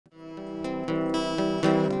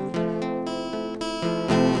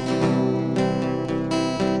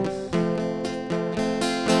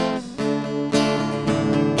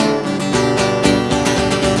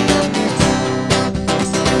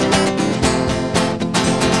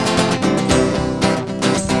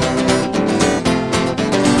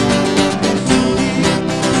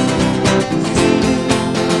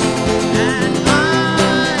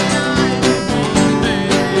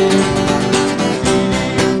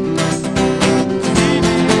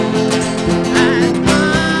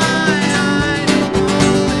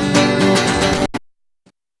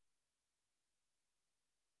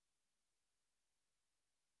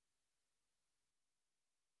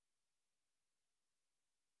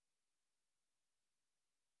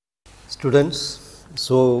Students,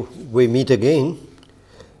 so we meet again.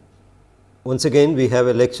 Once again we have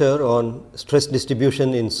a lecture on stress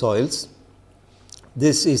distribution in soils.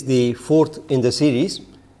 This is the fourth in the series.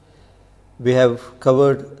 We have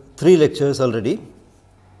covered 3 lectures already,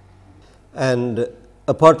 and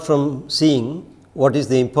apart from seeing what is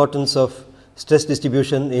the importance of stress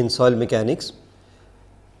distribution in soil mechanics,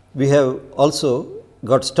 we have also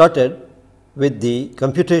got started with the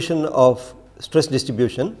computation of stress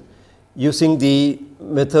distribution using the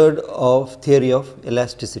method of theory of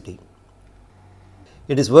elasticity.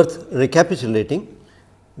 It is worth recapitulating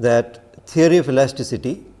that theory of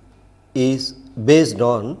elasticity is based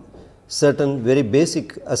on certain very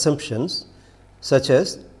basic assumptions, such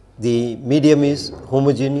as the medium is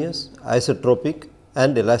homogeneous, isotropic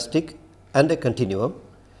and elastic and a continuum.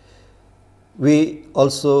 We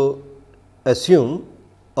also assume,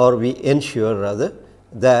 or we ensure rather,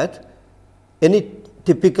 that any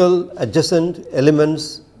typical adjacent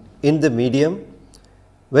elements in the medium,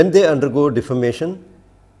 when they undergo deformation,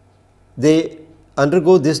 they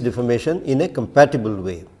undergo this deformation in a compatible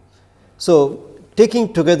way. So,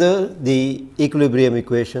 taking together the equilibrium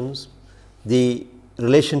equations, the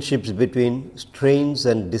relationships between strains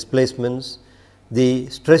and displacements, the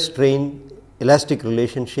stress strain elastic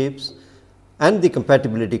relationships and the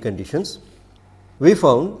compatibility conditions, we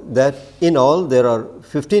found that in all there are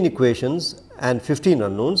 15 equations and 15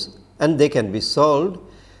 unknowns, and they can be solved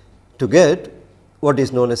to get what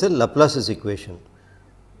is known as a Laplace's equation.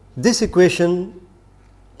 This equation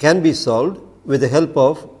can be solved with the help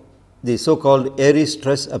of the so called Airy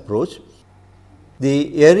stress approach.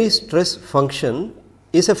 The Airy stress function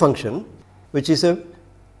is a function which is a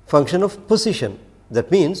function of position.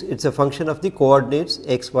 That means, it is a function of the coordinates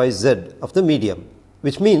x, y, z of the medium,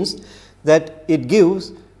 which means that it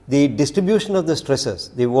gives the distribution of the stresses,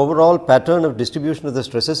 the overall pattern of distribution of the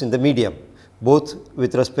stresses in the medium, both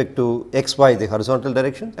with respect to x, y, the horizontal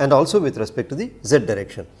direction, and also with respect to the z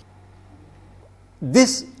direction.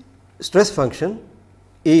 This stress function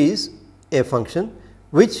is a function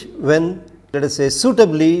which, when let us say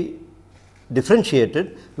suitably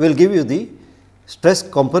differentiated, will give you the stress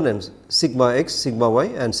components sigma x, sigma y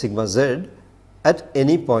and sigma z at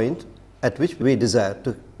any point at which we desire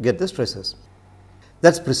to get the stresses.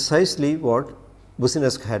 That is precisely what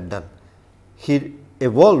Boussinesq had done. He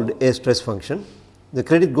evolved a stress function. The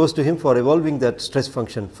credit goes to him for evolving that stress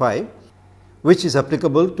function phi, which is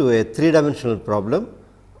applicable to a 3-dimensional problem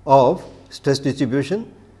of stress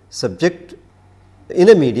distribution subject in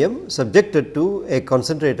a medium subjected to a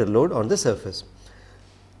concentrated load on the surface.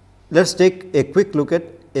 Let us take a quick look at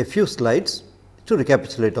a few slides to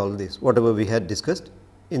recapitulate all this, whatever we had discussed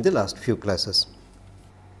in the last few classes.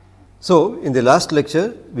 So, in the last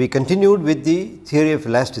lecture we continued with the theory of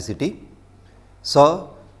elasticity, saw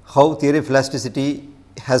how theory of elasticity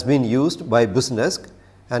has been used by Boussinesq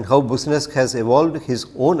and how Boussinesq has evolved his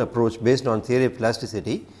own approach based on theory of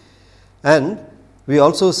elasticity, and we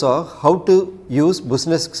also saw how to use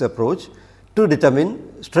Boussinesq's approach to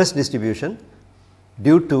determine stress distribution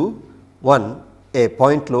due to 1 a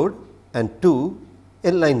point load and 2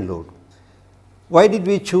 a line load. Why did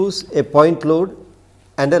we choose a point load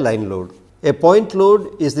and a line load? A point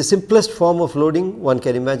load is the simplest form of loading one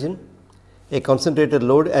can imagine, a concentrated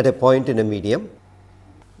load at a point in a medium.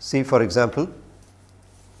 See, for example,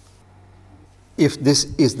 if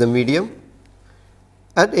this is the medium,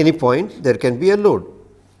 at any point there can be a load.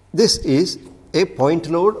 This is a point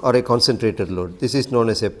load or a concentrated load. This is known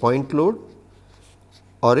as a point load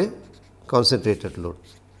or a concentrated load.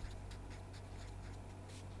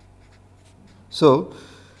 So,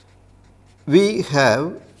 we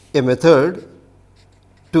have a method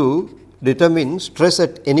to determine stress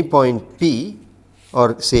at any point P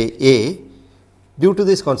or say A due to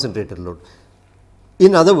this concentrated load.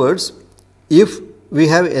 In other words, if we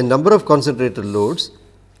have a number of concentrated loads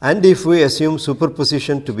and if we assume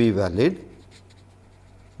superposition to be valid,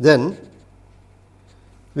 then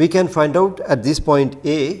we can find out at this point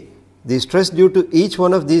A the stress due to each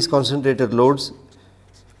one of these concentrated loads,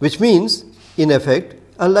 which means in effect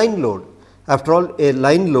a line load. After all, a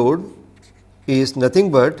line load is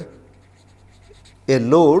nothing but a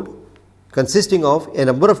load consisting of a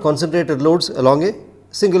number of concentrated loads along a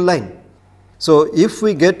single line. So, if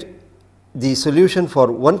we get the solution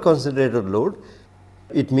for one concentrated load,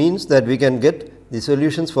 it means that we can get the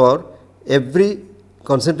solutions for every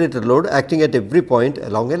concentrated load acting at every point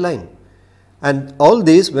along a line, and all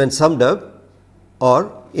these when summed up,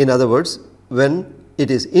 or in other words when it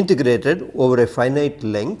is integrated over a finite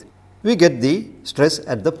length, we get the stress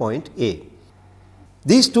at the point A.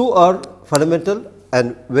 These two are fundamental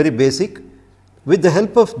and very basic With the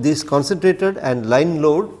help of this concentrated and line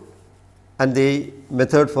load and the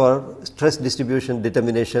method for stress distribution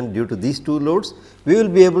determination due to these two loads, we will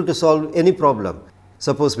be able to solve any problem.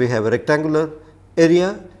 Suppose we have a rectangular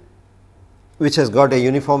area which has got a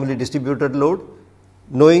uniformly distributed load,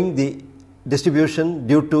 knowing the distribution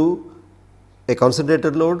due to a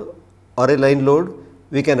concentrated load or a line load,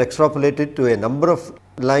 we can extrapolate it to a number of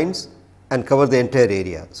lines and cover the entire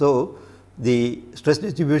area. So, the stress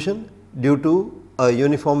distribution due to a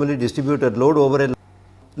uniformly distributed load over a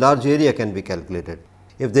large area can be calculated.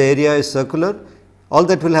 If the area is circular, all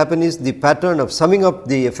that will happen is the pattern of summing up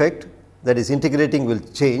the effect, that is integrating, will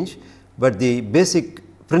change, but the basic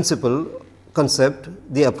principle, concept,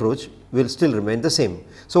 the approach will still remain the same.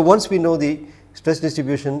 So, once we know the stress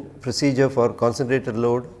distribution procedure for concentrated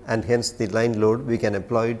load and hence the line load, we can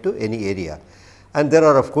apply it to any area. And there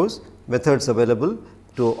are of course methods available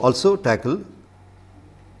to also tackle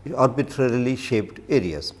arbitrarily shaped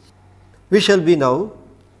areas. We shall be now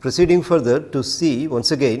proceeding further to see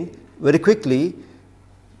once again very quickly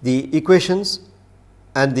the equations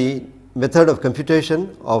and the method of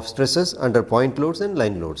computation of stresses under point loads and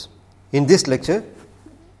line loads. In this lecture,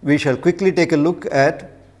 we shall quickly take a look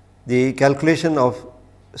at the calculation of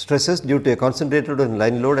stresses due to a concentrated and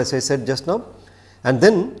line load, as I said just now, and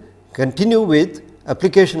then continue with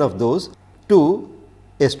application of those to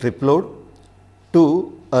a strip load,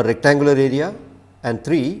 to a rectangular area, and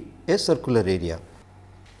 3 a circular area.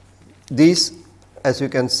 These, as you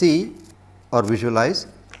can see or visualize,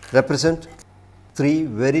 represent 3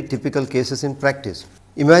 very typical cases in practice.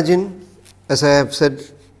 Imagine, as I have said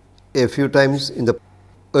a few times in the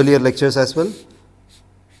earlier lectures as well,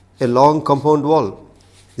 a long compound wall.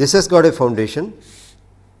 This has got a foundation,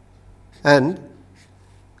 and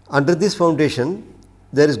under this foundation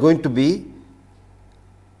there is going to be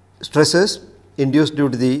stresses induced due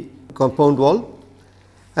to the compound wall,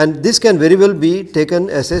 and this can very well be taken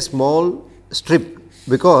as a small strip,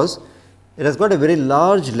 because it has got a very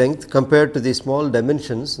large length compared to the small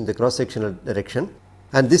dimensions in the cross sectional direction,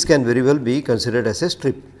 and this can very well be considered as a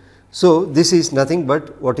strip. So, this is nothing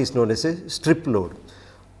but what is known as a strip load.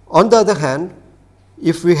 On the other hand,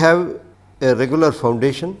 if we have a regular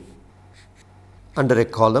foundation under a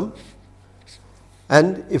column,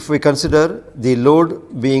 and if we consider the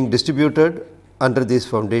load being distributed under this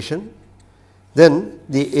foundation, then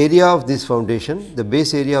the area of this foundation, the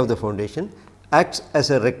base area of the foundation, acts as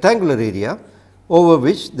a rectangular area over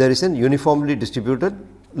which there is an uniformly distributed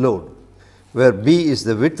load, where B is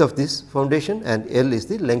the width of this foundation and L is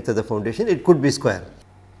the length of the foundation. It could be square.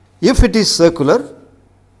 If it is circular,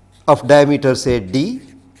 of diameter say d,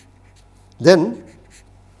 then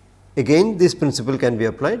again this principle can be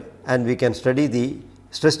applied and we can study the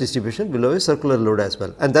stress distribution below a circular load as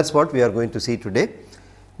well, and that is what we are going to see today.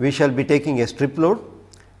 We shall be taking a strip load,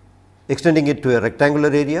 extending it to a rectangular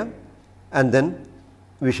area, and then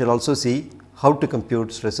we shall also see how to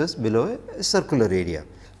compute stresses below a circular area.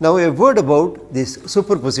 Now, a word about this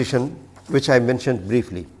superposition which I mentioned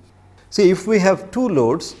briefly. See, if we have two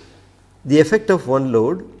loads, the effect of one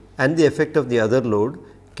load and the effect of the other load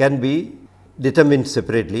can be determined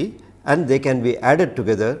separately, and they can be added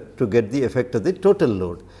together to get the effect of the total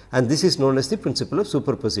load, and this is known as the principle of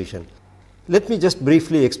superposition. Let me just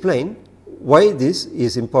briefly explain why this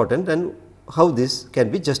is important and how this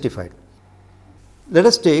can be justified. Let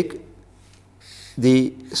us take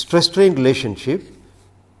the stress strain relationship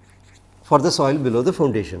for the soil below the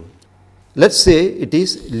foundation. Let us say it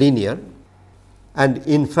is linear, and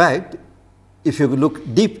in fact, if you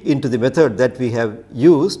look deep into the method that we have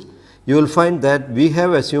used, you will find that we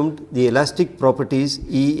have assumed the elastic properties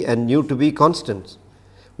E and nu to be constants,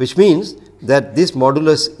 which means that this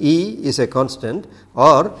modulus E is a constant,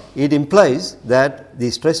 or it implies that the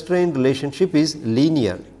stress strain relationship is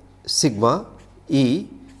linear, sigma E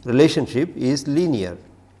relationship is linear.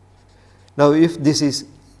 Now, if this is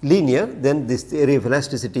linear, then this theory of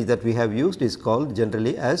elasticity that we have used is called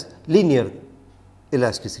generally as linear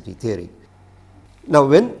elasticity theory. Now,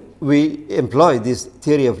 when we employ this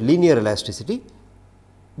theory of linear elasticity,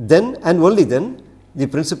 then and only then the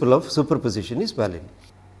principle of superposition is valid.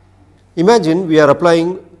 Imagine we are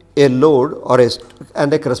applying a load or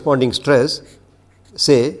a corresponding stress,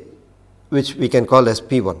 say, which we can call as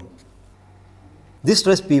P1. This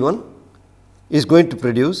stress P1 is going to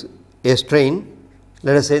produce a strain,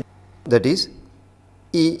 let us say, that is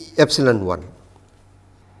E epsilon 1.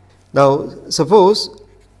 Now, suppose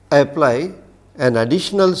I apply an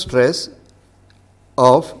additional stress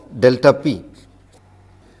of delta P,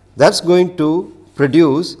 that is going to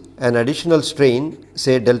produce an additional strain,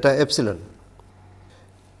 say delta epsilon.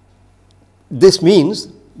 This means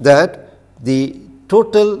that the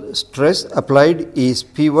total stress applied is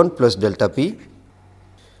P1 plus delta P,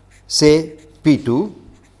 say P2,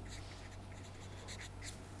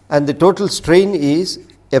 and the total strain is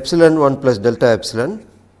epsilon 1 plus delta epsilon,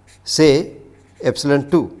 say epsilon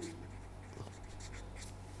 2.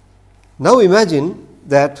 Now, imagine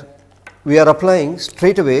that we are applying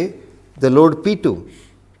straight away the load P2.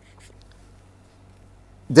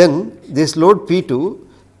 Then this load P2,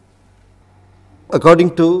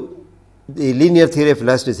 according to the linear theory of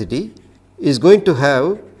elasticity, is going to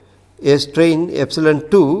have a strain epsilon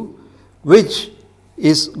 2, which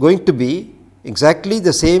is going to be exactly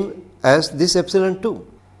the same as this epsilon 2.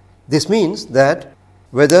 This means that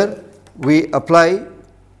whether we apply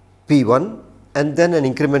P1 and then an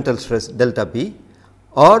incremental stress delta P,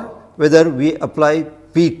 or whether we apply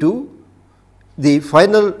P2, the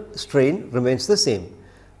final strain remains the same.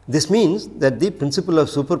 This means that the principle of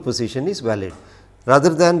superposition is valid. Rather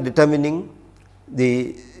than determining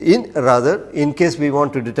the in case we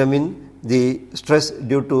want to determine the stress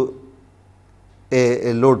due to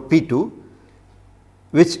a load P2,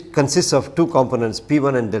 which consists of two components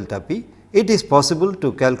P1 and delta P, it is possible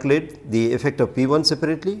to calculate the effect of P1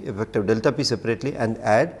 separately, effect of delta P separately, and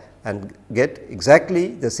add and get exactly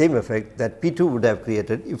the same effect that P2 would have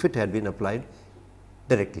created if it had been applied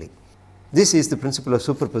directly. This is the principle of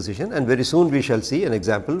superposition, and very soon we shall see an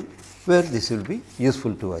example where this will be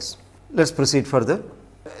useful to us. Let us proceed further.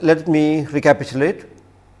 Let me recapitulate,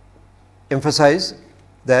 emphasize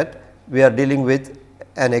that we are dealing with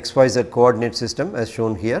an XYZ coordinate system as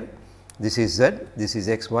shown here. This is Z, this is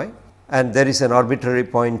XY, and there is an arbitrary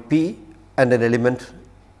point P and an element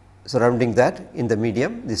surrounding that in the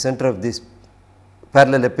medium. The center of this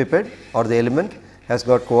parallelepiped or the element has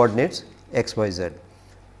got coordinates x, y, z.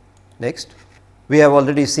 Next, we have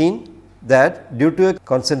already seen that due to a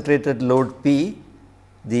concentrated load P,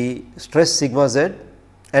 the stress sigma z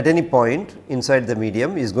at any point inside the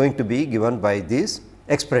medium is going to be given by this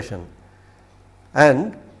expression.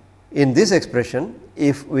 And in this expression,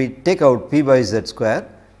 if we take out P by z square,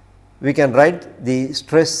 we can write the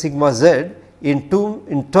stress sigma z in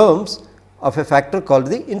terms of a factor called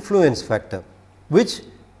the influence factor, which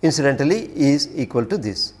incidentally is equal to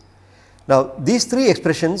this. Now, these three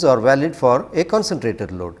expressions are valid for a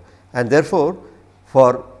concentrated load, and therefore,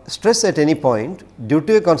 for stress at any point due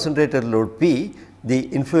to a concentrated load P, the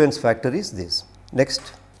influence factor is this.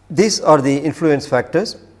 Next, these are the influence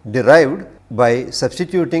factors derived by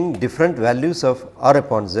substituting different values of r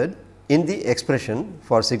upon z in the expression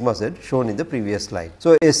for sigma z shown in the previous slide.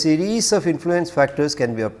 So, a series of influence factors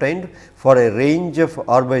can be obtained for a range of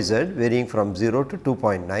r by z varying from 0 to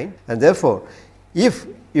 2.9, and therefore, if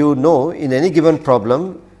you know in any given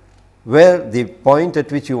problem where the point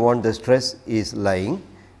at which you want the stress is lying,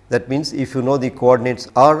 that means if you know the coordinates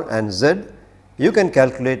r and z, you can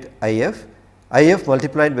calculate IF. IF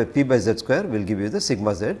multiplied by P by z square will give you the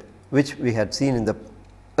sigma z, which we had seen in the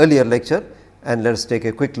earlier lecture, and let us take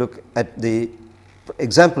a quick look at the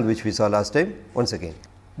example which we saw last time once again.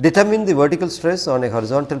 Determine the vertical stress on a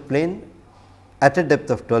horizontal plane at a depth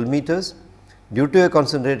of 12 meters due to a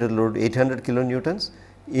concentrated load 800 kilonewtons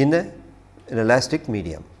in an elastic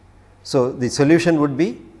medium. So, the solution would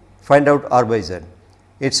be find out r by z.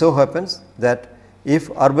 It so happens that if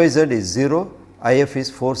r by z is 0, IF is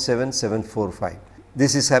 47745.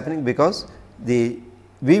 This is happening because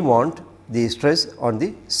we want the stress on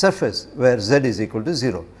the surface where z is equal to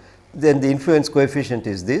 0. Then the influence coefficient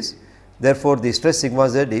is this. Therefore, the stress sigma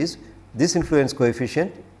z is this influence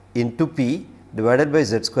coefficient into P divided by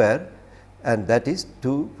z square, and that is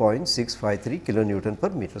 2.653 kilonewton per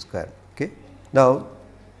meter square. Okay. Now,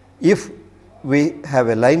 if we have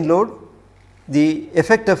a line load, the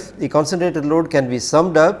effect of the concentrated load can be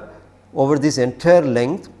summed up over this entire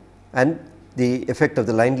length, and the effect of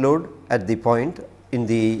the line load at the point in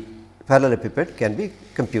the parallelepiped can be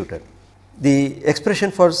computed. The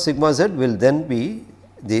expression for sigma z will then be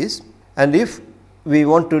this, and if we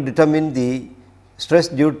want to determine the stress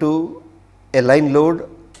due to a line load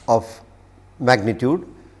of magnitude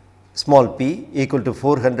small p equal to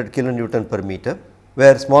 400 kilonewton per meter,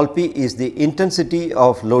 where small p is the intensity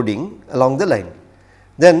of loading along the line,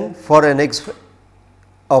 then for an x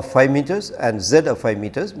of 5 meters and z of 5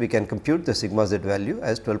 meters, we can compute the sigma z value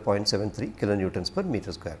as 12.73 kilonewtons per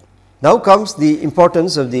meter square. Now comes the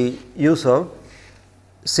importance of the use of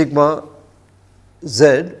sigma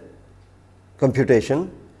z computation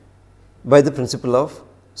by the principle of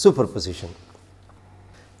superposition.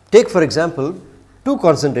 Take for example, two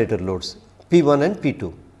concentrated loads P1 and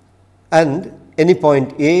P2, and any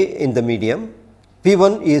point A in the medium.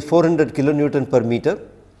 P1 is 400 kilonewton per meter.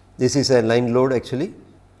 This is a line load actually.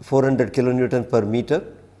 400 kilonewton per meter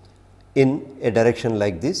in a direction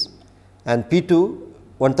like this, and P2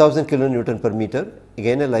 1000 kilonewton per meter,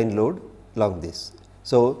 again a line load along this.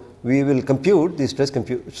 So, we will compute the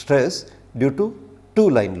stress due to two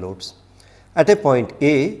line loads at a point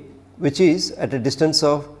A, which is at a distance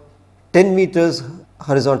of 10 meters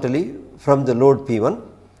horizontally from the load P1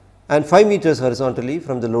 and 5 meters horizontally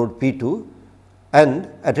from the load P2 and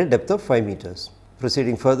at a depth of 5 meters.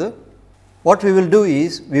 Proceeding further, what we will do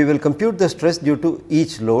is we will compute the stress due to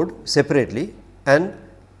each load separately and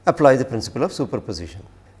apply the principle of superposition.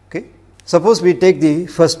 Okay. Suppose we take the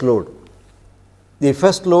first load. The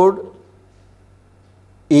first load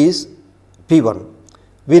is P1.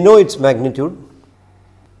 We know its magnitude.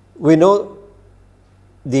 We know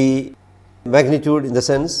the magnitude in the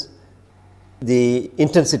sense the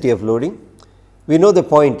intensity of loading. We know the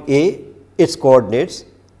point A, its coordinates,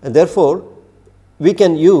 and therefore, we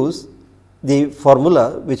can use the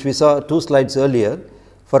formula which we saw 2 slides earlier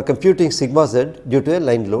for computing sigma z due to a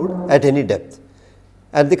line load at any depth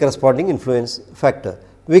and the corresponding influence factor.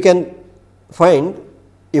 We can find,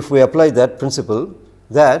 if we apply that principle,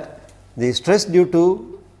 that the stress due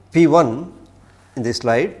to P1 in this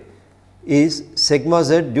slide is sigma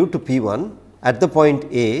z due to P1 at the point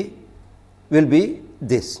A will be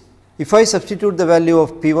this. If I substitute the value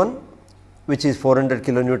of P1, which is 400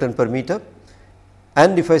 kilonewton per meter,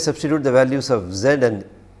 and if I substitute the values of z and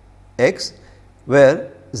x,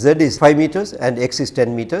 where z is 5 meters and x is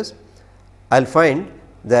 10 meters, I will find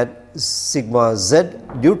that sigma z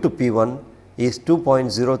due to P1 is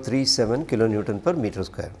 2.037 kilonewton per meter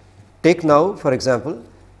square. Take now for example,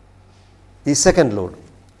 the second load.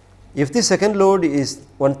 If the second load is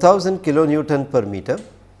 1000 kilonewton per meter,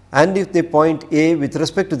 and if the point A with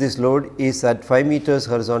respect to this load is at 5 meters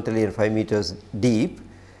horizontally and 5 meters deep,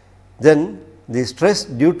 then the stress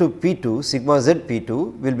due to P2 sigma z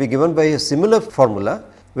P2 will be given by a similar formula,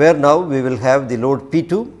 where now we will have the load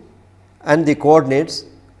P2 and the coordinates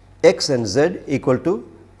x and z equal to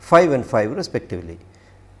 5 and 5 respectively.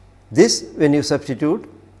 This, when you substitute,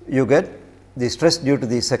 you get the stress due to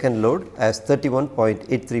the second load as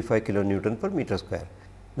 31.835 kilonewton per meter square.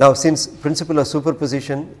 Now, since principle of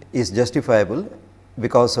superposition is justifiable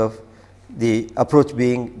because of the approach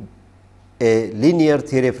being a linear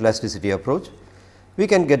theory of elasticity approach, we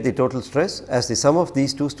can get the total stress as the sum of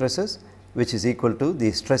these two stresses, which is equal to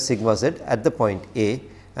the stress sigma z at the point A,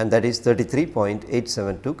 and that is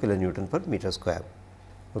 33.872 kilonewton per meter square.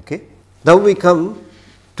 Okay. Now, we come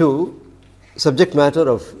to subject matter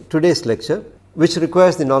of today's lecture, which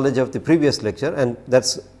requires the knowledge of the previous lecture, and that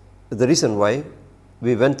is the reason why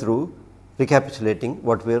we went through recapitulating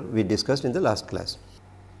what we discussed in the last class.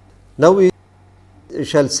 Now, we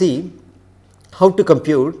shall see how to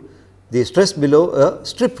compute the stress below a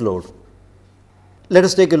strip load. Let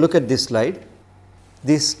us take a look at this slide.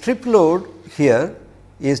 The strip load here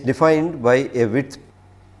is defined by a width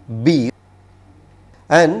B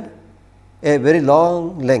and a very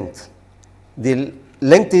long length. The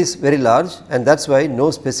length is very large, and that is why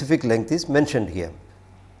no specific length is mentioned here.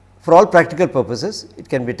 For all practical purposes, it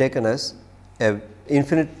can be taken as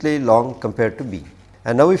infinitely long compared to B.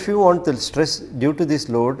 And now, if you want the stress due to this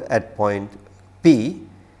load at point P,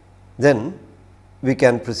 then we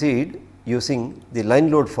can proceed using the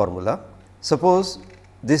line load formula. Suppose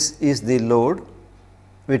this is the load,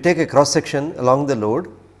 we take a cross section along the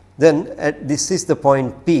load, then this is the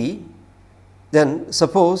point P, then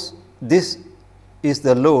suppose this is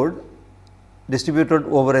the load distributed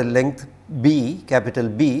over a length B, capital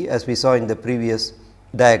B, as we saw in the previous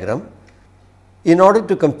diagram. In order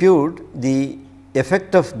to compute the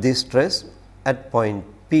effect of this stress at point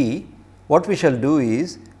P, what we shall do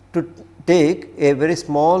is to take a very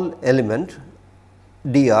small element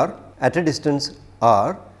dr at a distance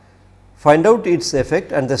r, find out its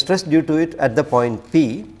effect and the stress due to it at the point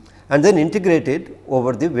P, and then integrate it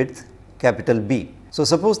over the width capital B. So,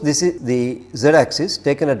 suppose this is the z axis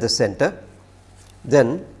taken at the center,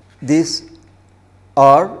 then this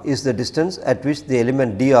r is the distance at which the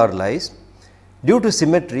element dr lies. Due to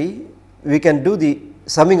symmetry, we can do the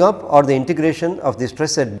summing up or the integration of the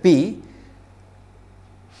stress at P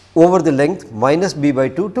over the length minus B by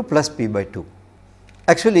 2 to plus P by 2.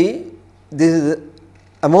 Actually, this is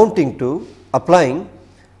amounting to applying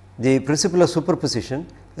the principle of superposition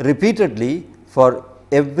repeatedly for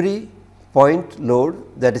every point load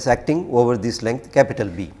that is acting over this length capital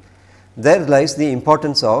B. There lies the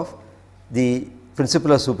importance of the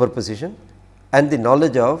principle of superposition and the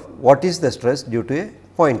knowledge of what is the stress due to a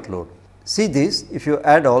point load. See this, if you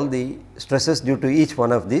add all the stresses due to each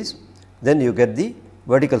one of these, then you get the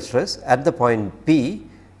vertical stress at the point P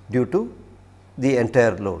due to the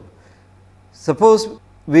entire load. Suppose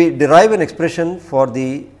we derive an expression for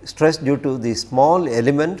the stress due to the small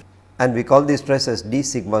element and we call the stress as d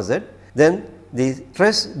sigma z, then the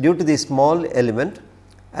stress due to the small element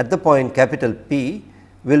at the point capital P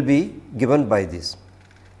will be given by this.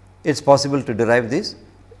 It is possible to derive this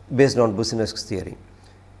based on Boussinesq's theory.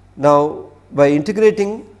 Now, by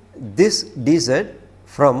integrating this dz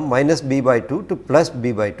from minus b by 2 to plus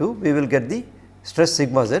b by 2, we will get the stress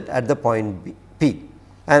sigma z at the point P,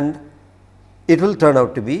 and it will turn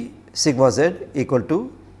out to be sigma z equal to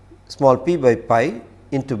small p by pi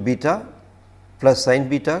into beta plus sin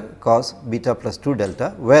beta cos beta plus 2 delta,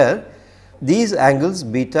 where these angles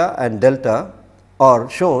beta and delta are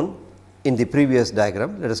shown in the previous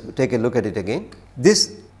diagram. Let us take a look at it again.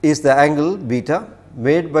 This is the angle beta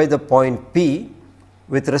made by the point P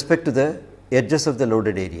with respect to the edges of the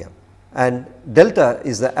loaded area, and delta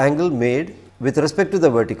is the angle made with respect to the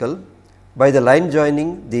vertical by the line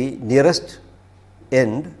joining the nearest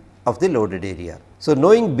end of the loaded area. So,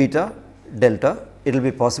 knowing beta delta, it will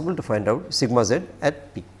be possible to find out sigma z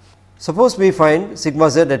at P. Suppose we find sigma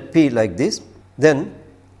z at P like this, then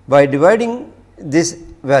by dividing this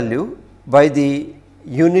value by the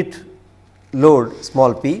unit load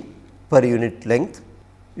small p per unit length,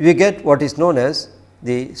 we get what is known as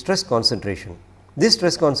the stress concentration. This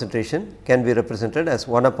stress concentration can be represented as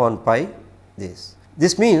 1 upon pi this.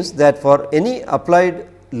 This means that for any applied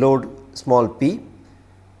load small p,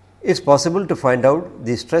 it is possible to find out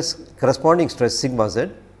the stress corresponding stress sigma z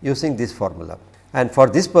using this formula, and for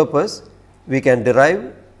this purpose we can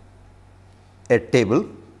derive a table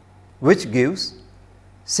which gives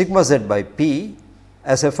sigma z by p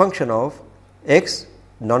as a function of x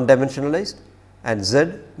non-dimensionalized and z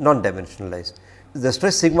non-dimensionalized. The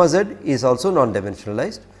stress sigma z is also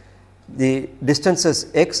non-dimensionalized. The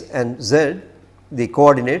distances x and z, the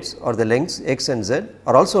coordinates or the lengths x and z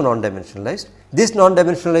are also non-dimensionalized. This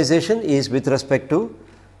non-dimensionalization is with respect to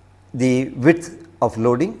the width of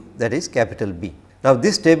loading, that is capital B. Now,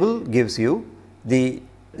 this table gives you the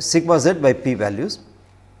sigma z by p values.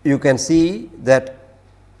 You can see that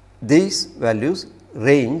these values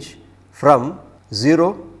range from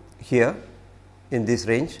 0 here in this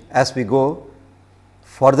range as we go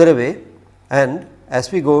further away, and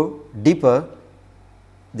as we go deeper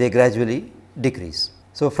they gradually decrease.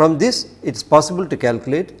 So, from this it is possible to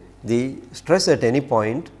calculate the stress at any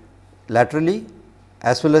point laterally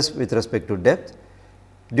as well as with respect to depth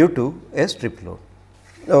due to a strip load.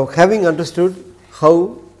 Now, having understood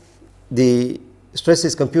how the stress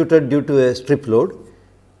is computed due to a strip load,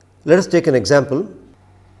 let us take an example.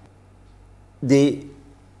 The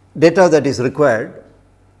data that is required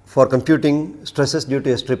for computing stresses due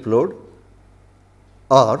to a strip load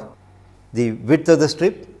are the width of the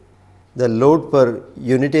strip, the load per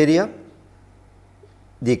unit area,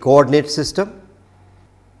 the coordinate system,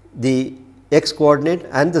 the x coordinate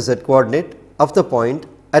and the z coordinate of the point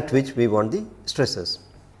at which we want the stresses,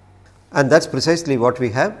 and that is precisely what we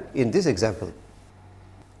have in this example.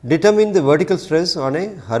 Determine the vertical stress on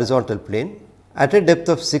a horizontal plane at a depth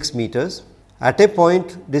of 6 meters at a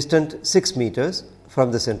point distant 6 meters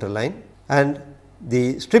from the center line, and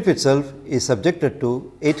the strip itself is subjected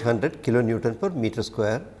to 800 kilonewton per meter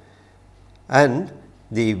square, and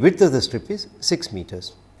the width of the strip is 6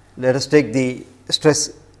 meters. Let us take the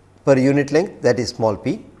stress per unit length, that is small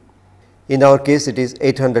p. In our case it is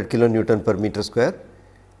 800 kilonewton per meter square.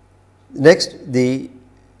 Next, the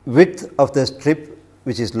width of the strip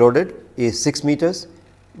which is loaded is 6 meters,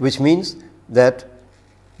 which means that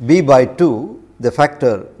b by 2, the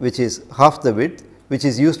factor which is half the width, which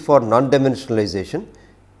is used for non-dimensionalization,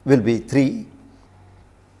 will be 3.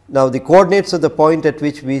 Now, the coordinates of the point at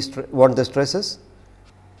which we want the stresses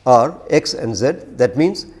are x and z. That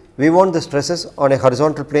means, we want the stresses on a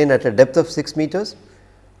horizontal plane at a depth of 6 meters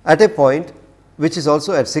at a point which is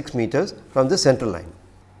also at 6 meters from the center line.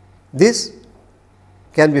 This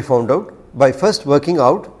can be found out by first working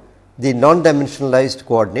out the non-dimensionalized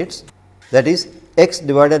coordinates, that is x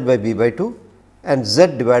divided by b by 2 and z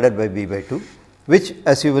divided by b by 2, which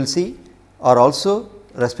as you will see are also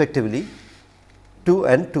respectively 2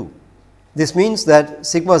 and 2. This means that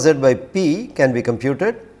sigma z by p can be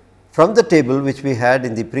computed from the table which we had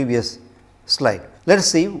in the previous slide. Let us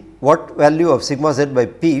see what value of sigma z by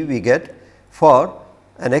p we get for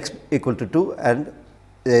an x equal to 2 and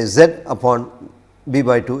z upon b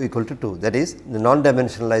by 2 equal to 2, that is the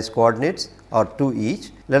non-dimensionalized coordinates are 2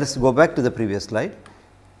 each. Let us go back to the previous slide.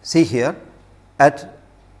 See here, at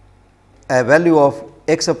a value of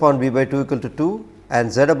x upon b by 2 equal to 2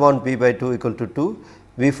 and z upon b by 2 equal to 2,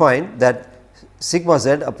 we find that sigma z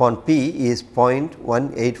upon P is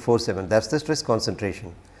 0.1847, that is the stress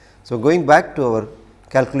concentration. So, going back to our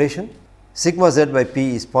calculation, sigma z by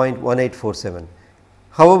P is 0.1847.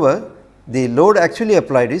 However, the load actually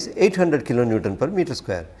applied is 800 kilonewton per meter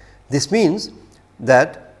square. This means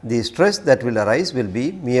that the stress that will arise will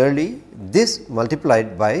be merely this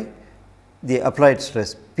multiplied by the applied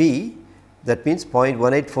stress P, that means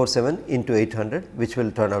 0.1847 into 800, which will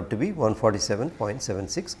turn out to be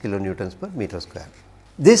 147.76 kilonewtons per meter square.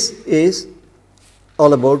 This is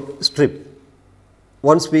all about strip.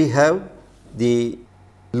 Once we have the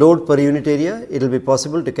load per unit area, it will be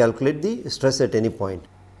possible to calculate the stress at any point.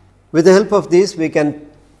 With the help of this, we can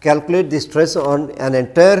calculate the stress on an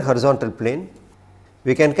entire horizontal plane.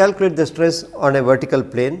 We can calculate the stress on a vertical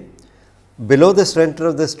plane, below the center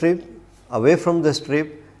of the strip, away from the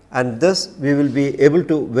strip, and thus we will be able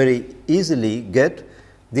to very easily get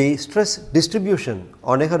the stress distribution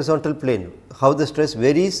on a horizontal plane, how the stress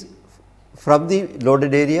varies from the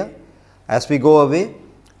loaded area as we go away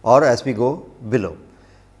or as we go below.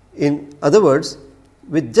 In other words,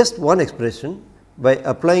 with just one expression, by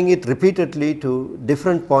applying it repeatedly to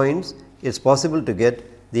different points, it is possible to get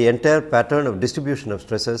the entire pattern of distribution of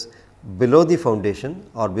stresses below the foundation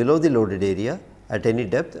or below the loaded area at any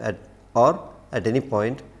depth or at any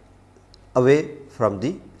point away from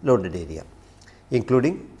the loaded area,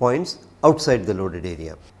 including points outside the loaded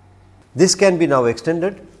area. This can be now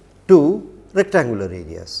extended to rectangular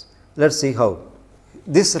areas. Let us see how.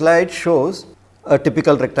 This slide shows a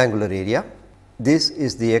typical rectangular area. This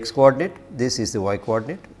is the x coordinate, this is the y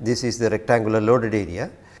coordinate, this is the rectangular loaded area.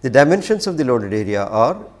 The dimensions of the loaded area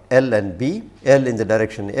are L and B, L in the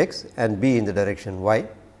direction x and B in the direction y.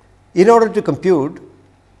 In order to compute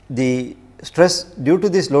the stress due to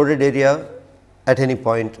this loaded area at any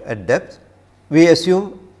point at depth, we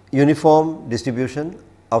assume uniform distribution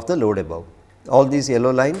of the load above. All these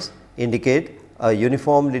yellow lines indicate a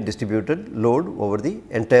uniformly distributed load over the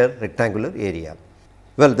entire rectangular area.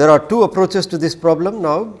 Well, there are two approaches to this problem.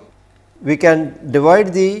 Now, we can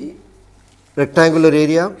divide the rectangular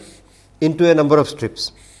area into a number of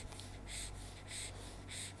strips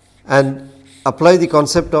and apply the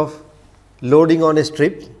concept of loading on a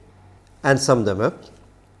strip and sum them up,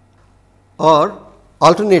 or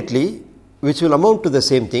alternately, which will amount to the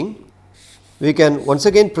same thing, we can once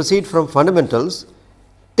again proceed from fundamentals,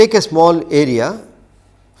 take a small area,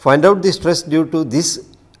 find out the stress due to this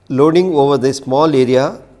loading over the small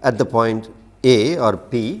area at the point A or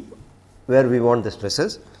P where we want the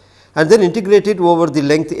stresses, and then integrate it over the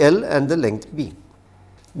length L and the length B.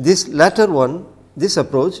 This latter one, this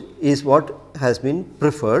approach is what has been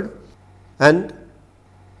preferred, and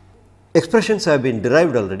expressions have been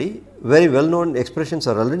derived already. Very well known expressions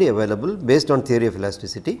are already available based on theory of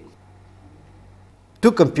elasticity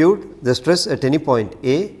to compute the stress at any point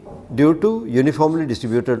A due to uniformly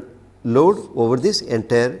distributed load over this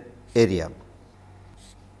entire area.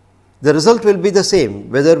 The result will be the same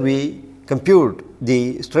whether we compute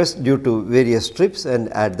the stress due to various strips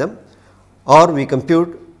and add them, or we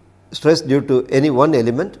compute stress due to any one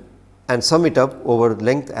element and sum it up over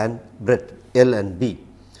length and breadth L and B.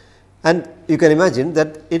 And you can imagine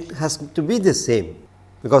that it has to be the same,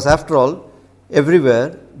 because after all everywhere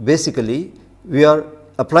basically we are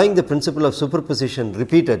applying the principle of superposition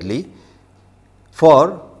repeatedly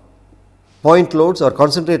for point loads or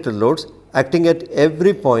concentrated loads acting at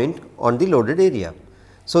every point on the loaded area.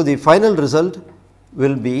 So, the final result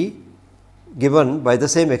will be given by the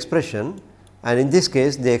same expression, and in this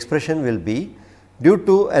case the expression will be due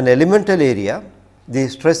to an elemental area, the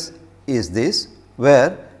stress is this,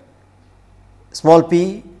 where small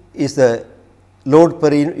p is the load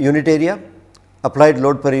per unit area, applied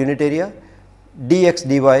load per unit area, dx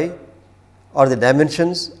dy are the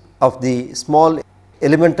dimensions of the small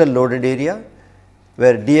elemental loaded area,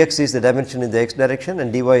 where dx is the dimension in the x direction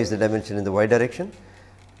and dy is the dimension in the y direction.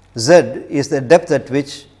 Z is the depth at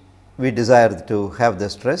which we desire to have the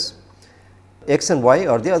stress, x and y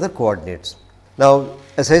are the other coordinates. Now,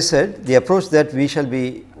 as I said, the approach that we shall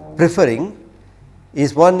be preferring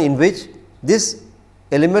is one in which this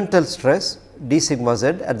elemental stress d sigma z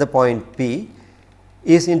at the point P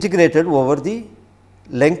is integrated over the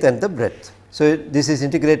length and the breadth. So, this is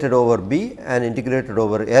integrated over B and integrated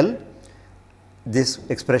over L, this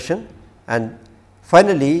expression, and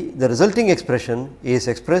finally, the resulting expression is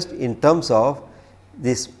expressed in terms of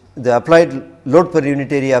this the applied load per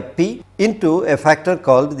unit area P into a factor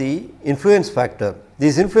called the influence factor.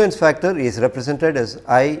 This influence factor is represented as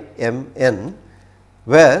I m n,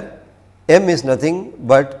 where m is nothing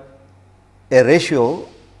but a ratio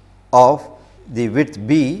of the width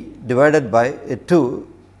B divided by 2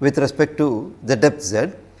 with respect to the depth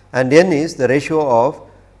z, and n is the ratio of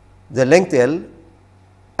the length L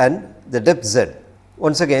and the depth z.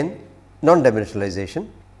 Once again non-dimensionalization.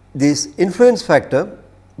 This influence factor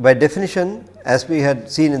by definition, as we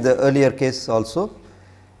had seen in the earlier case also,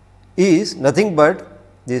 is nothing but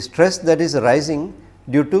the stress that is arising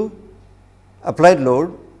due to applied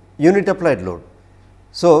load, unit applied load.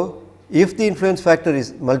 So, if the influence factor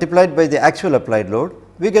is multiplied by the actual applied load,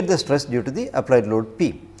 we get the stress due to the applied load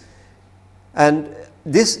P. And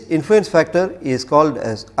this influence factor is called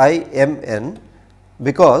as IMN,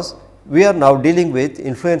 because we are now dealing with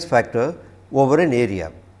influence factor over an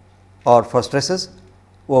area or for stresses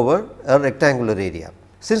over a rectangular area.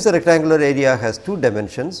 Since the rectangular area has two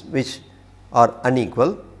dimensions which are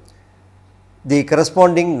unequal, the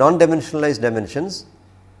corresponding non-dimensionalized dimensions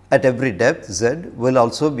at every depth z will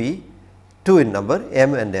also be 2 in number,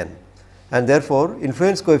 m and n, and therefore,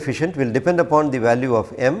 influence coefficient will depend upon the value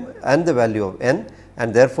of m and the value of n,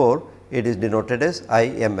 and therefore, it is denoted as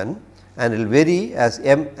IMN and will vary as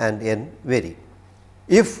m and n vary.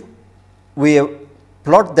 If we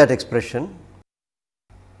plot that expression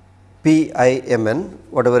PIMN,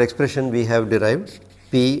 whatever expression we have derived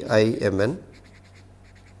PIMN,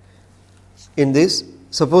 in this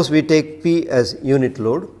suppose we take P as unit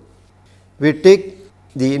load, we take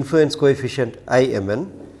the influence coefficient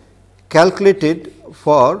IMN, calculate it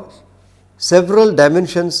for several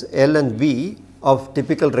dimensions L and B of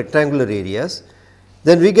typical rectangular areas,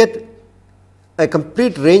 then we get a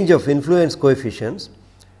complete range of influence coefficients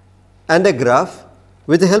and a graph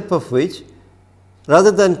with the help of which,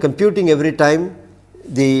 rather than computing every time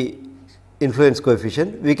the influence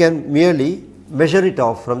coefficient, we can merely measure it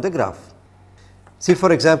off from the graph. See,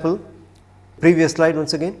 for example, previous slide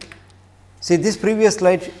once again. See, this previous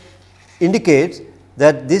slide indicates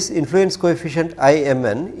that this influence coefficient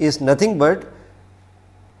IMN is nothing but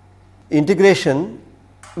integration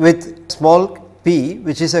with small p,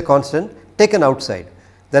 which is a constant, taken outside.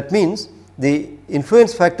 That means, the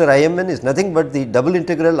influence factor IMN is nothing but the double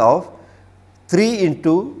integral of 3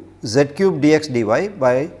 into z cube dx dy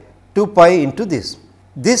by 2 pi into this.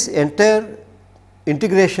 This entire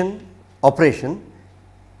integration operation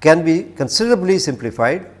can be considerably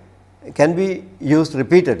simplified, can be used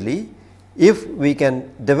repeatedly if we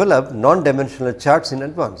can develop non-dimensional charts in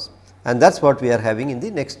advance, and that is what we are having in the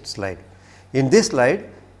next slide. In this slide,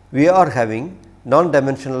 we are having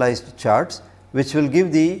non-dimensionalized charts which will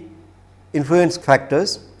give the influence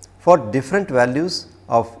factors for different values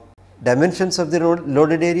of dimensions of the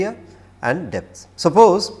loaded area and depth.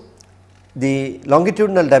 Suppose the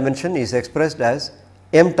longitudinal dimension is expressed as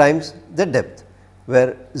m times the depth,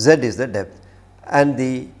 where z is the depth, and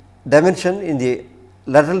the dimension in the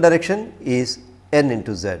lateral direction is n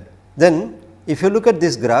into z. Then if you look at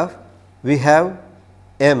this graph, we have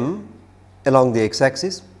m along the x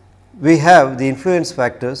axis, we have the influence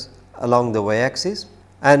factors along the y axis,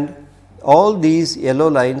 and all these yellow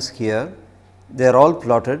lines here, they are all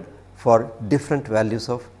plotted for different values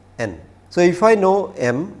of n. So, if I know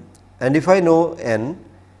m and if I know n,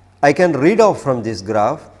 I can read off from this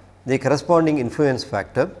graph the corresponding influence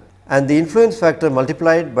factor, and the influence factor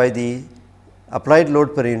multiplied by the applied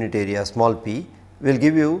load per unit area small p will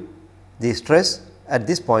give you the stress at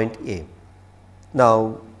this point A.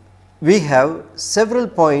 Now, we have several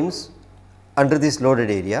points under this loaded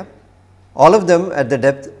area, all of them at the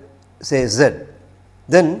depth say z.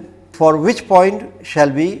 Then for which point shall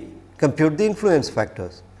we compute the influence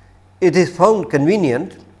factors? It is found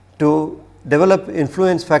convenient to develop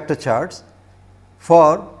influence factor charts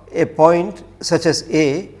for a point such as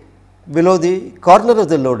A below the corner of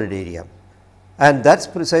the loaded area, and that is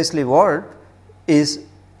precisely what is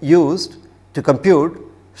used to compute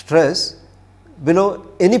stress below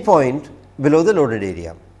any point below the loaded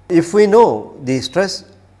area. If we know the stress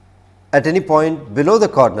at any point below the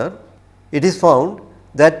corner, it is found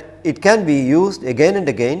that it can be used again and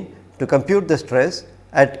again to compute the stress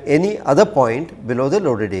at any other point below the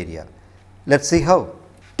loaded area. Let us see how.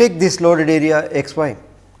 Take this loaded area x y.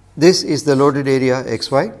 This is the loaded area x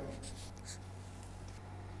y.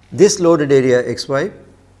 This loaded area x y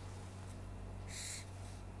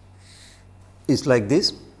is like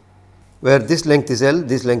this, where this length is L,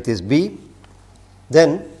 this length is B.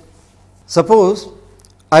 Then suppose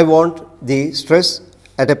I want the stress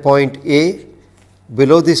at a point A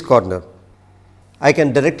below this corner. I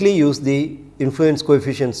can directly use the influence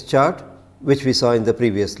coefficients chart which we saw in the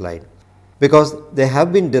previous slide, because they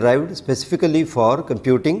have been derived specifically for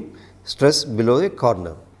computing stress below a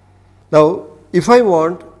corner. Now, if I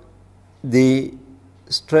want the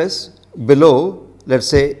stress below, let us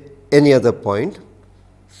say, any other point,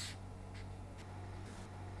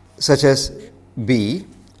 such as B,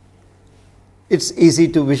 it is easy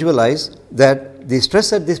to visualize that the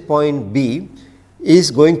stress at this point B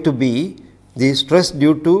is going to be the stress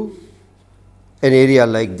due to an area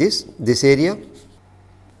like this area,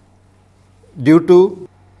 due to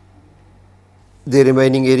the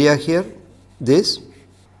remaining area here, this,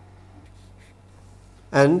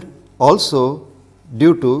 and also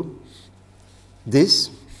due to this,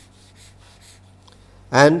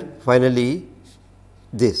 and finally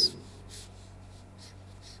this.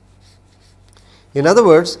 In other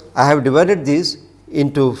words, I have divided this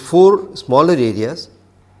into 4 smaller areas,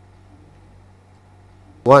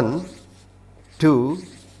 1, 2,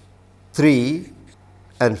 3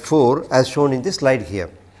 and 4 as shown in the slide here.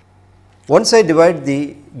 Once I divide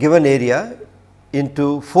the given area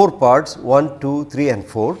into 4 parts 1, 2, 3 and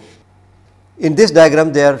 4, in this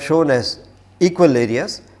diagram they are shown as equal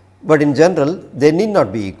areas, but in general they need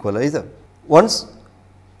not be equal either. Once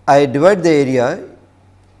I divide the area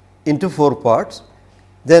into 4 parts,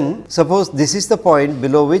 then suppose this is the point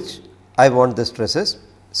below which I want the stresses,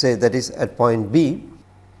 say that is at point B,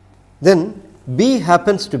 then B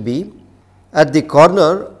happens to be at the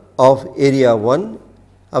corner of area 1,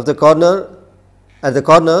 at the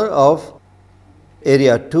corner of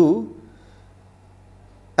area 2,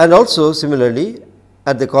 and also similarly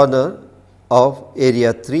at the corner of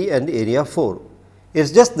area 3 and area 4. It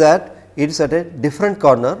is just that it is at a different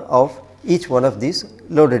corner of each one of these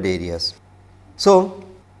loaded areas. So,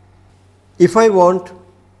 if I want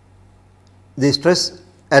the stress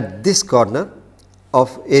at this corner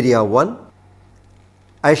of area 1,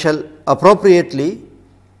 I shall appropriately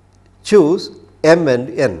choose M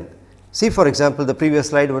and N. See for example, the previous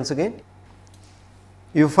slide once again.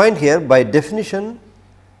 You find here by definition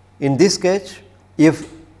in this sketch,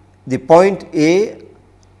 if the point A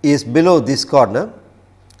is below this corner,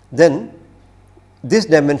 then this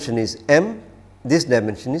dimension is M, this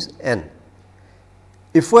dimension is N.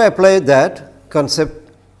 If we apply that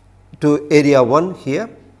concept to area 1 here,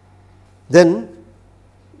 then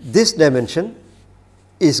this dimension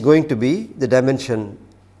is going to be the dimension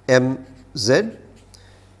M z,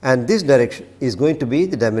 and this direction is going to be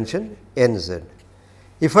the dimension N z.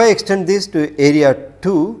 If I extend this to area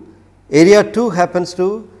 2 happens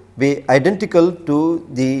to be identical to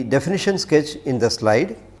the definition sketch in the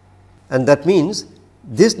slide, and that means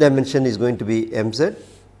this dimension is going to be M z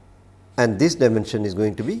and this dimension is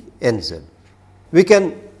going to be N z. We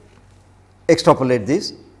can extrapolate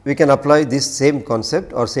this, we can apply this same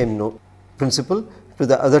concept or same principle to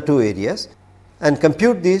the other 2 areas and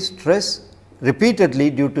compute the stress repeatedly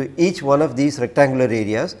due to each one of these rectangular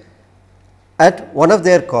areas at one of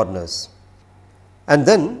their corners. And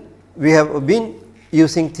then we have been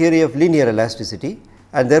using theory of linear elasticity,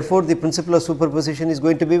 and therefore, the principle of superposition is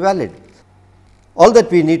going to be valid. All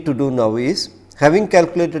that we need to do now is, having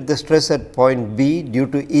calculated the stress at point B due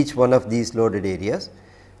to each one of these loaded areas,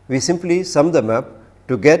 we simply sum them up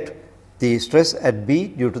to get the stress at B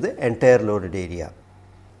due to the entire loaded area.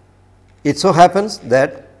 It so happens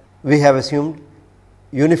that we have assumed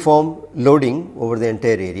uniform loading over the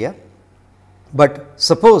entire area, but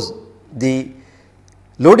suppose the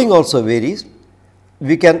loading also varies,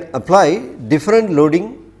 we can apply different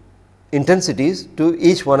loading intensities to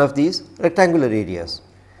each one of these rectangular areas.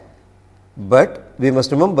 But we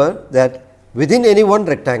must remember that within any one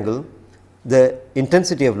rectangle, the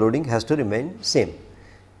intensity of loading has to remain same,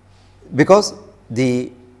 because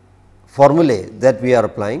the formulae that we are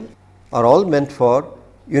applying are all meant for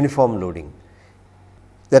uniform loading.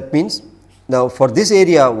 That means, now for this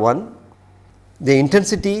area 1, the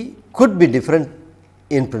intensity could be different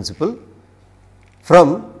in principle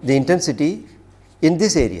from the intensity in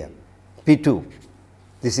this area P2,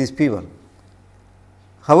 this is P1.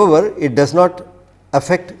 However, it does not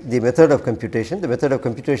affect the method of computation, the method of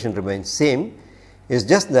computation remains same, is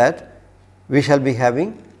just that we shall be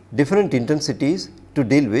having different intensities to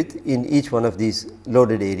deal with in each one of these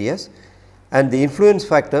loaded areas, and the influence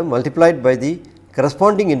factor multiplied by the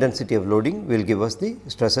corresponding intensity of loading will give us the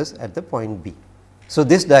stresses at the point B. So,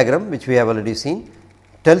 this diagram which we have already seen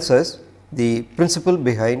tells us the principle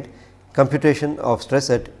behind computation of stress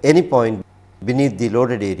at any point beneath the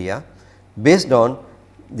loaded area based on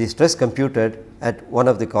the stress computed at one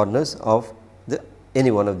of the corners of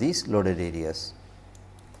any one of these loaded areas.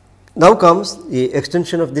 Now comes the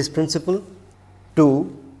extension of this principle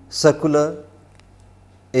to circular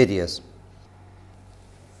areas.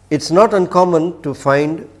 It is not uncommon to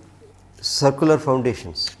find circular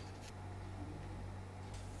foundations.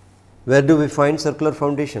 Where do we find circular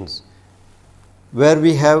foundations? Where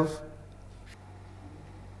we have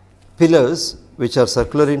pillars which are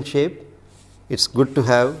circular in shape, it is good to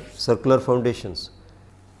have circular foundations.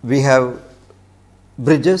 We have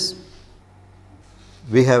bridges,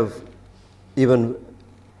 we have even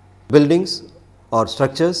buildings or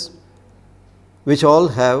structures which all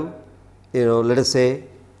have, let us say,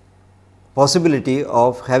 possibility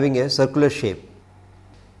of having a circular shape.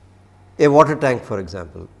 A water tank, for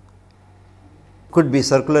example, could be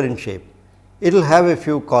circular in shape. It will have a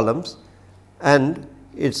few columns, and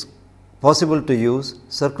it is possible to use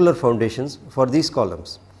circular foundations for these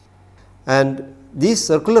columns. And these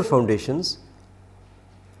circular foundations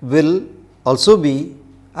will also be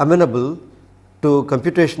amenable to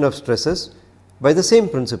computation of stresses by the same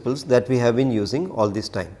principles that we have been using all this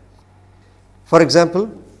time. For example,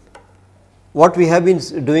 what we have been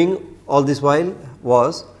doing all this while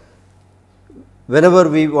was, whenever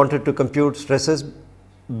we wanted to compute stresses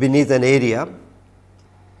beneath an area,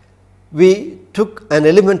 we took an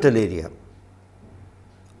elemental area.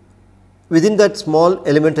 Within that small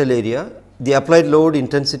elemental area, the applied load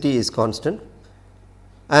intensity is constant,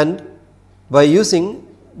 and by using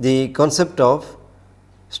the concept of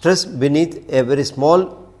stress beneath a very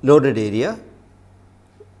small loaded area,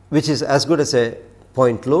 which is as good as a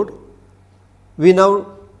point load, we now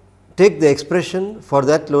take the expression for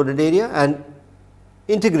that loaded area and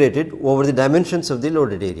integrate it over the dimensions of the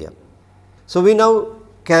loaded area. So, we now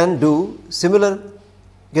can do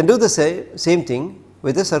the same thing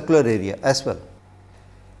with a circular area as well.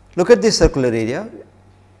 Look at this circular area,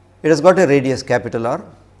 it has got a radius capital R,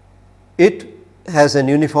 it has an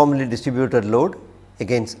uniformly distributed load,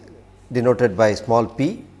 again denoted by small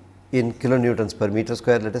p in kilonewtons per meter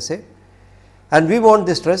square, let us say, and we want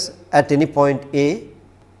the stress at any point A.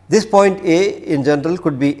 This point A in general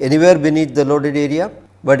could be anywhere beneath the loaded area,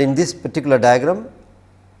 but in this particular diagram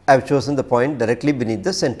I have chosen the point directly beneath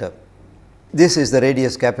the center. This is the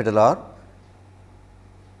radius capital R.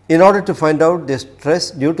 In order to find out the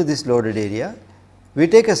stress due to this loaded area, we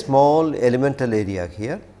take a small elemental area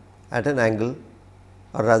here at an angle,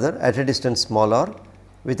 or rather at a distance small r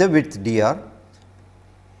with a width dr,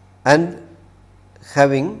 and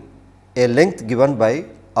having a length given by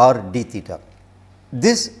r d theta.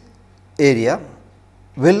 This area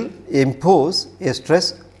will impose a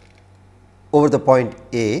stress over the point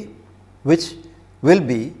A, which will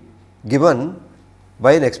be given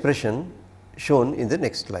by an expression shown in the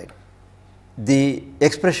next slide. The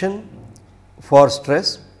expression for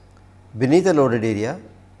stress beneath a loaded area,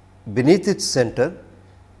 beneath its center,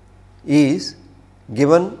 is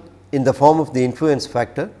given in the form of the influence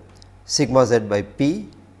factor sigma z by p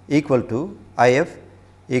equal to I f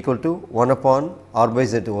equal to 1 upon r by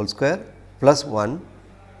z whole square plus 1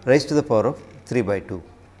 raised to the power of 3 by 2.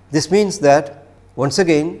 This means that once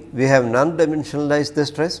again we have non-dimensionalized the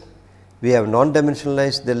stress, we have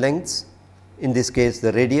non-dimensionalized the lengths, in this case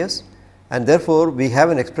the radius, and therefore, we have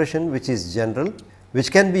an expression which is general,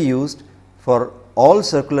 which can be used for all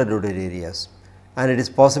circular loaded areas, and it is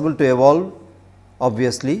possible to evolve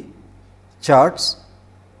obviously charts,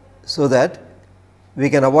 so that we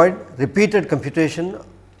can avoid repeated computation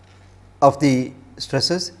of the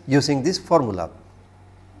stresses using this formula.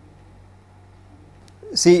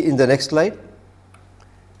 See in the next slide,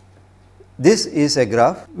 this is a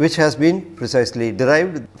graph which has been precisely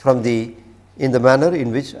derived from in the manner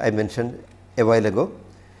in which I mentioned a while ago.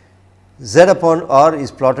 Z upon r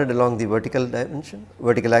is plotted along the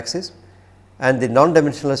vertical axis, and the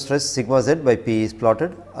non-dimensional stress sigma z by p is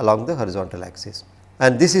plotted along the horizontal axis.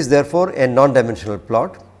 And this is therefore a non-dimensional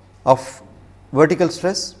plot of vertical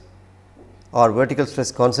stress or vertical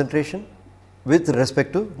stress concentration with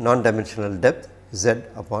respect to non-dimensional depth z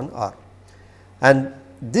upon r. And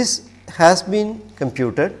this has been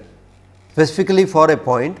computed specifically for a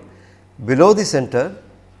point below the center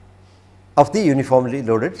of the uniformly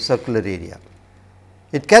loaded circular area.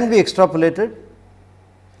 It can be extrapolated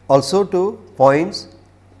also to points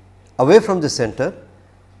away from the center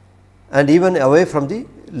and even away from the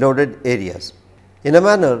loaded areas, in a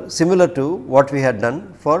manner similar to what we had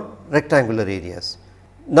done for rectangular areas.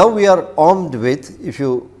 Now, we are armed with, if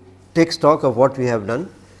you take stock of what we have done,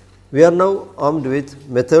 we are now armed with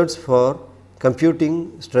methods for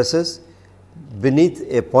computing stresses beneath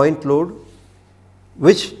a point load,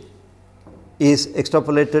 which is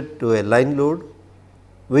extrapolated to a line load,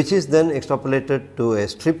 which is then extrapolated to a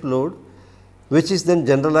strip load, which is then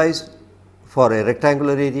generalized for a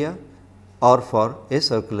rectangular area or for a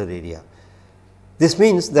circular area. This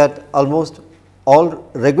means that almost all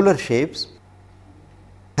regular shapes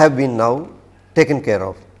have been now taken care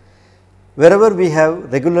of. Wherever we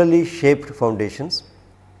have regularly shaped foundations,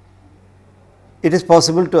 it is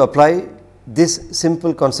possible to apply this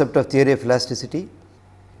simple concept of theory of elasticity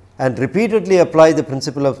and repeatedly apply the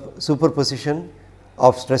principle of superposition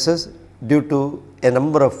of stresses due to a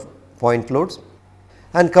number of point loads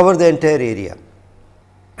and cover the entire area.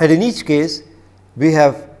 And in each case, we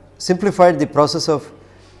have simplified the process of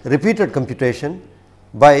repeated computation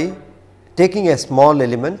by taking a small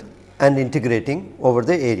element and integrating over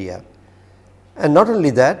the area. And not only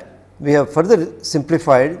that, we have further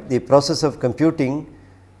simplified the process of computing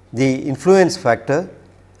the influence factor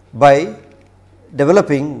by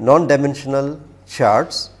developing non-dimensional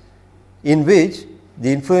charts in which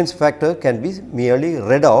the influence factor can be merely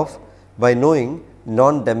read off by knowing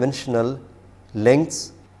non-dimensional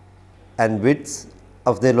lengths and widths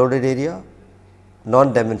of the loaded area,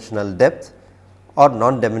 non-dimensional depth or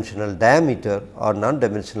non-dimensional diameter or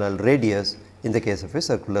non-dimensional radius in the case of a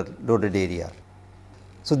circular loaded area.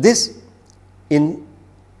 So, this in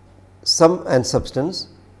sum and substance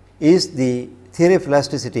is the theory of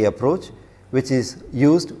elasticity approach, which is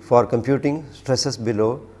used for computing stresses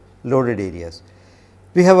below loaded areas.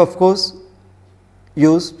 We have of course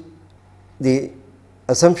used the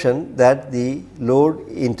assumption that the load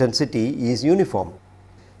intensity is uniform.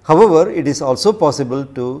 However, it is also possible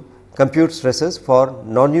to compute stresses for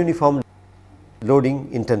non-uniform loading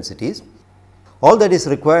intensities. All that is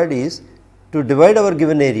required is to divide our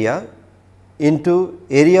given area into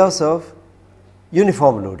areas of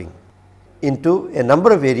uniform loading, into a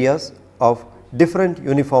number of areas of different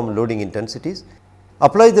uniform loading intensities,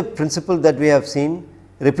 apply the principle that we have seen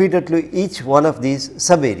repeatedly each one of these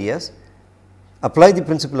sub areas, apply the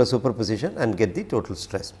principle of superposition and get the total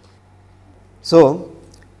stress. So,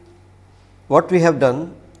 what we have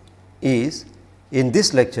done is, in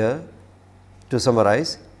this lecture, to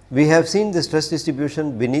summarize, we have seen the stress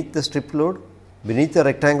distribution beneath the strip load, beneath the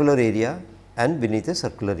rectangular area and beneath the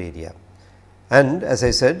circular area. And as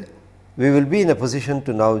I said, we will be in a position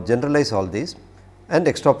to now generalize all these and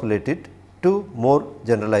extrapolate it to more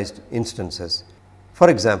generalized instances. For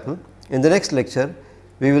example, in the next lecture,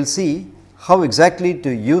 we will see how exactly to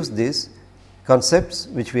use these concepts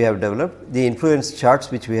which we have developed, the influence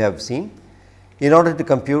charts which we have seen, in order to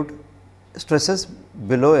compute stresses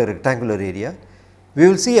below a rectangular area. We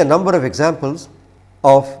will see a number of examples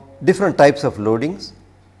of different types of loadings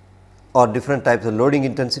or different types of loading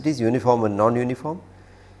intensities, uniform and non-uniform,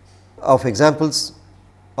 of examples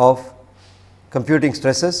of computing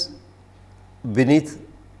stresses beneath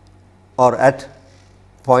or at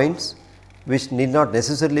points which need not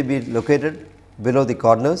necessarily be located below the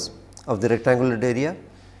corners of the rectangular area.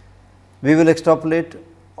 We will extrapolate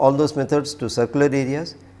all those methods to circular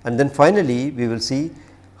areas, and then finally, we will see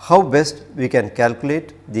how best we can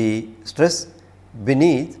calculate the stress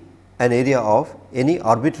beneath an area of any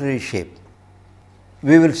arbitrary shape.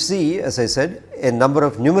 We will see, as I said, a number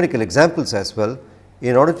of numerical examples as well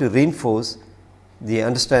in order to reinforce the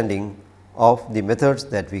understanding of the methods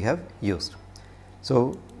that we have used.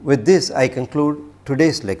 So, with this I conclude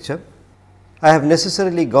today's lecture. I have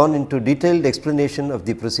necessarily gone into detailed explanation of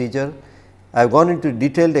the procedure. I have gone into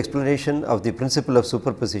detailed explanation of the principle of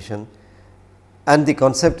superposition and the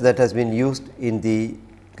concept that has been used in the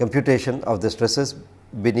computation of the stresses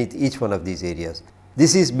beneath each one of these areas.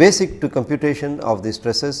 This is basic to computation of the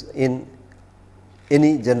stresses in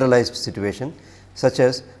any generalized situation, such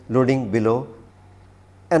as loading below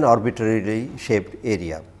an arbitrarily shaped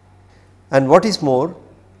area. And what is more,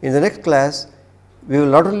 in the next class, we will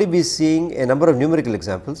not only be seeing a number of numerical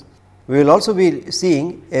examples, we will also be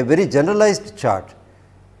seeing a very generalized chart,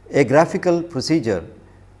 a graphical procedure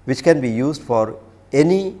which can be used for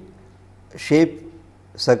any shape,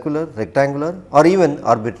 circular, rectangular or even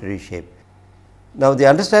arbitrary shape. Now, the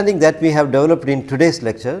understanding that we have developed in today's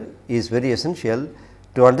lecture is very essential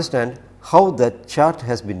to understand how that chart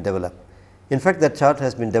has been developed. In fact, that chart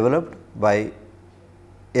has been developed by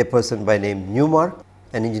a person by name Newmark,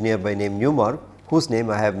 an engineer by name Newmark, whose name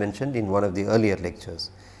I have mentioned in one of the earlier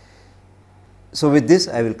lectures. So, with this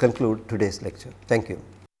I will conclude today's lecture. Thank you.